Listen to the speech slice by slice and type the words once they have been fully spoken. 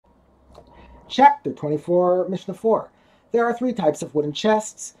Chapter 24, Mishnah 4. There are three types of wooden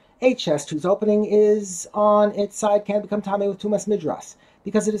chests. A chest whose opening is on its side can become tamei with tumas midras,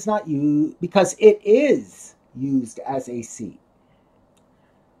 because it is used as a seat.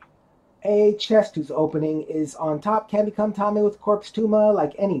 A chest whose opening is on top can become tamei with corpse tuma,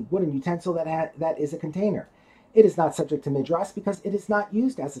 like any wooden utensil that is a container. It is not subject to midras because it is not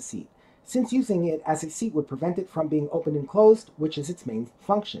used as a seat, since using it as a seat would prevent it from being opened and closed, which is its main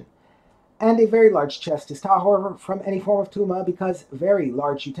function. And a very large chest is tahor from any form of tuma because very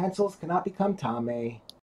large utensils cannot become tamei.